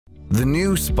The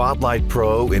new Spotlight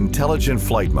Pro Intelligent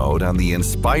Flight Mode on the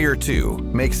Inspire 2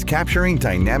 makes capturing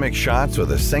dynamic shots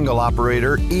with a single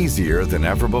operator easier than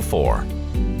ever before.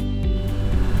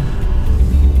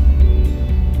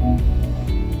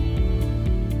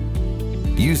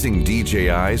 Using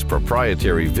DJI's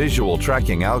proprietary visual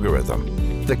tracking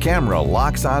algorithm, the camera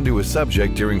locks onto a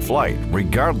subject during flight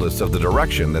regardless of the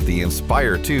direction that the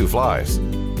Inspire 2 flies.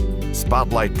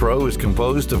 Spotlight Pro is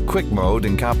composed of Quick Mode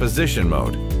and Composition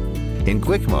Mode. In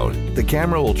Quick Mode, the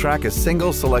camera will track a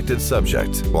single selected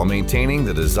subject while maintaining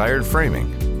the desired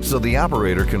framing, so the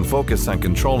operator can focus on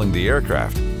controlling the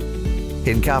aircraft.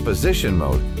 In Composition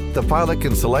Mode, the pilot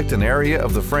can select an area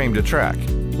of the frame to track.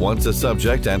 Once a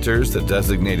subject enters the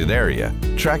designated area,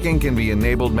 tracking can be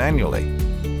enabled manually.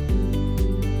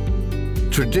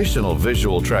 Traditional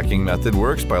visual tracking method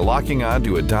works by locking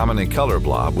onto a dominant color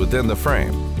blob within the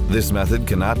frame. This method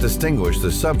cannot distinguish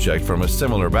the subject from a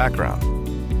similar background,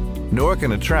 nor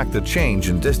can it track the change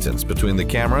in distance between the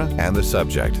camera and the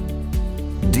subject.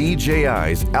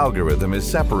 DJI's algorithm is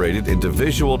separated into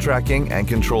visual tracking and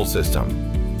control system.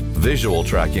 Visual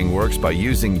tracking works by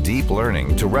using deep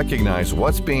learning to recognize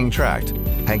what's being tracked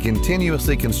and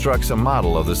continuously constructs a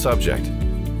model of the subject.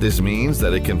 This means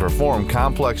that it can perform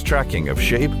complex tracking of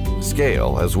shape,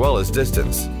 scale, as well as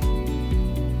distance.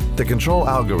 The control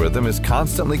algorithm is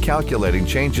constantly calculating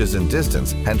changes in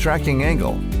distance and tracking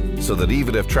angle, so that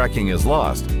even if tracking is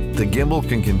lost, the gimbal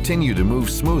can continue to move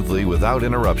smoothly without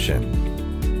interruption.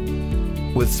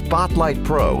 With Spotlight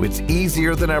Pro, it's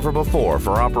easier than ever before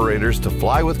for operators to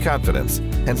fly with confidence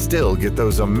and still get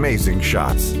those amazing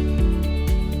shots.